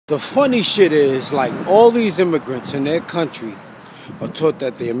The funny shit is, like, all these immigrants in their country are taught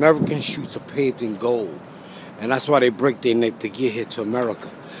that the American streets are paved in gold. And that's why they break their neck to get here to America.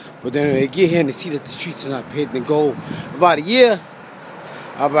 But then when they get here and they see that the streets are not paved in gold, about a year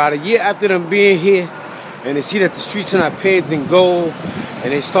after them being here, and they see that the streets are not paved in gold,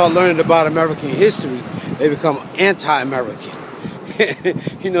 and they start learning about American history, they become anti-American.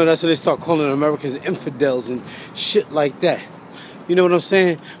 You know, that's when they start calling Americans infidels and shit like that. You know what I'm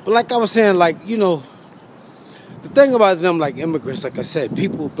saying? But like I was saying, like, you know, the thing about them, like immigrants, like I said,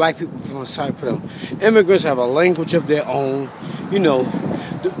 black people feeling sorry for them. Immigrants have a language of their own. You know,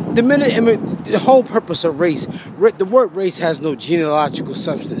 the whole purpose of race, the word race has no genealogical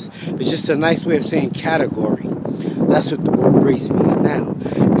substance. It's just a nice way of saying category. That's what the word race means now.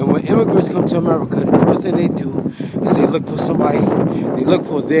 And when immigrants come to America, the first thing they do is they look for somebody, they look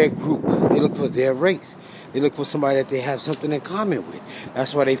for their group, they look for their race. They look for somebody that they have something in common with.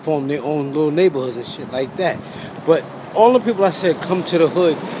 That's why they form their own little neighborhoods and shit like that. But all the people I said come to the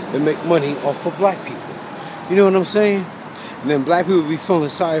hood to make money off of black people. You know what I'm saying? And then black people be feeling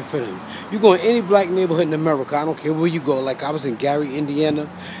sorry for them. You go in any black neighborhood in America, I don't care where you go. Like I was in Gary, Indiana,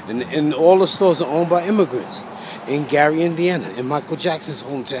 and all the stores are owned by immigrants. In Gary, Indiana, in Michael Jackson's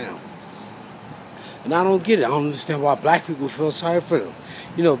hometown. And I don't get it. I don't understand why black people feel sorry for them.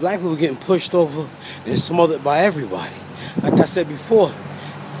 You know, black people getting pushed over and smothered by everybody. Like I said before,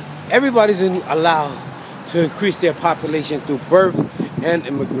 everybody's allowed to increase their population through birth and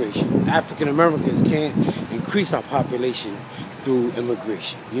immigration. African Americans can't increase our population through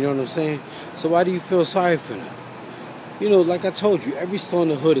immigration. You know what I'm saying? So why do you feel sorry for them? You know, like I told you, every store in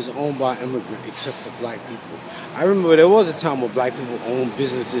the hood is owned by immigrants except for black people. I remember there was a time where black people owned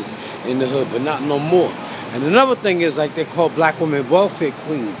businesses in the hood, but not no more. And another thing is, like, they call black women welfare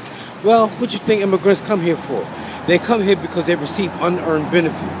queens. Well, what you think immigrants come here for? They come here because they receive unearned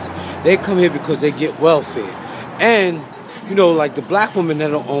benefits. They come here because they get welfare. And, you know, like the black women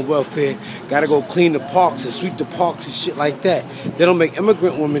that are on welfare gotta go clean the parks and sweep the parks and shit like that. They don't make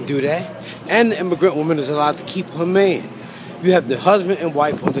immigrant women do that. And the immigrant woman is allowed to keep her man. You have the husband and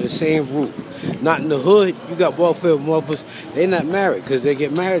wife under the same roof. Not in the hood. You got welfare mothers. They're not married because they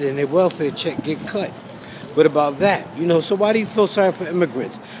get married and their welfare check get cut. What about that? You know, so why do you feel sorry for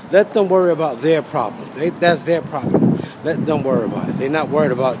immigrants? Let them worry about their problem. That's their problem. Let them worry about it. They're not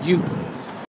worried about you.